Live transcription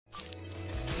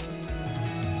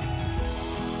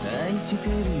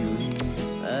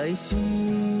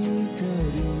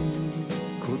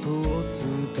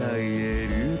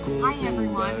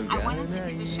everyone, I wanted to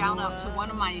give a shout out to one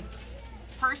of my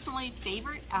personally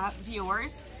favorite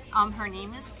viewers. Her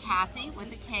name is Kathy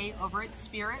with a K over at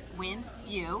Spirit Wind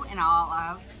View, and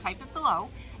I'll type it below.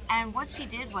 And what she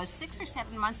did was 6 or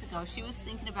 7 months ago, she was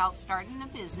thinking about starting a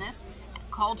business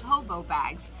called Hobo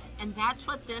Bags. And that's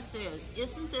what this is.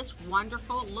 Isn't this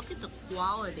wonderful? Look at the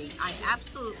quality. I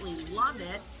absolutely love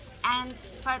it.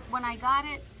 But when I got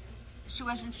it, she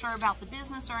wasn't sure about the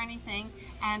business or anything,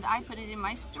 and I put it in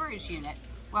my storage unit.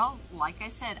 Well, like I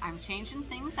said, I'm changing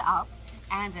things up.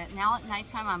 And now at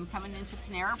nighttime, I'm coming into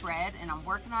Panera Bread, and I'm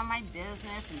working on my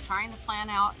business and trying to plan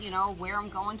out, you know, where I'm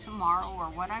going tomorrow or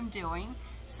what I'm doing.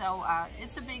 So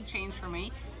it's a big change for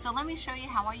me. So let me show you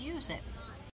how I use it.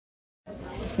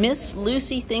 Miss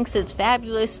Lucy thinks it's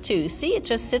fabulous too. See, it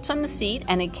just sits on the seat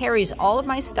and it carries all of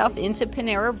my stuff into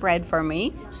Panera Bread for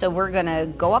me. So we're gonna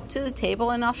go up to the table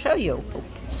and I'll show you.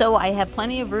 So I have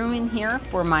plenty of room in here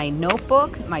for my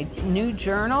notebook, my new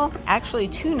journal, actually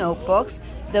 2 notebooks.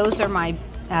 Those are my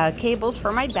cables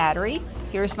for my battery.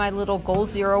 Here's my little Goal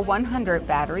Zero 100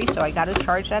 battery, so I gotta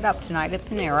charge that up tonight at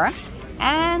Panera.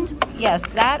 And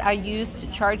yes, that I use to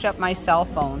charge up my cell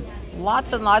phone.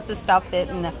 Lots and lots of stuff fit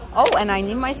in. Oh, and I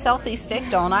need my selfie stick,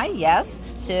 don't I? Yes,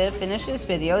 to finish this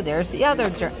video. There's the other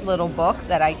little book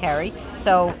that I carry.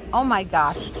 So, oh my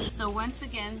gosh. So once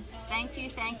again, thank you,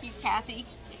 Kathy.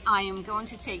 I am going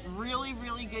to take really,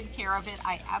 really good care of it.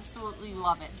 I absolutely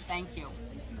love it. Thank you.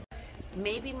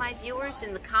 Maybe my viewers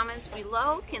in the comments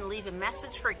below can leave a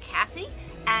message for Kathy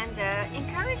and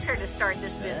encourage her to start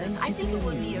this business. I think it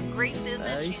would be a great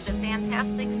business. She's a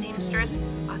fantastic seamstress.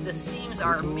 The seams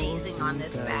are amazing on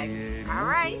this bag. All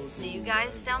right, see you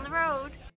guys down the road.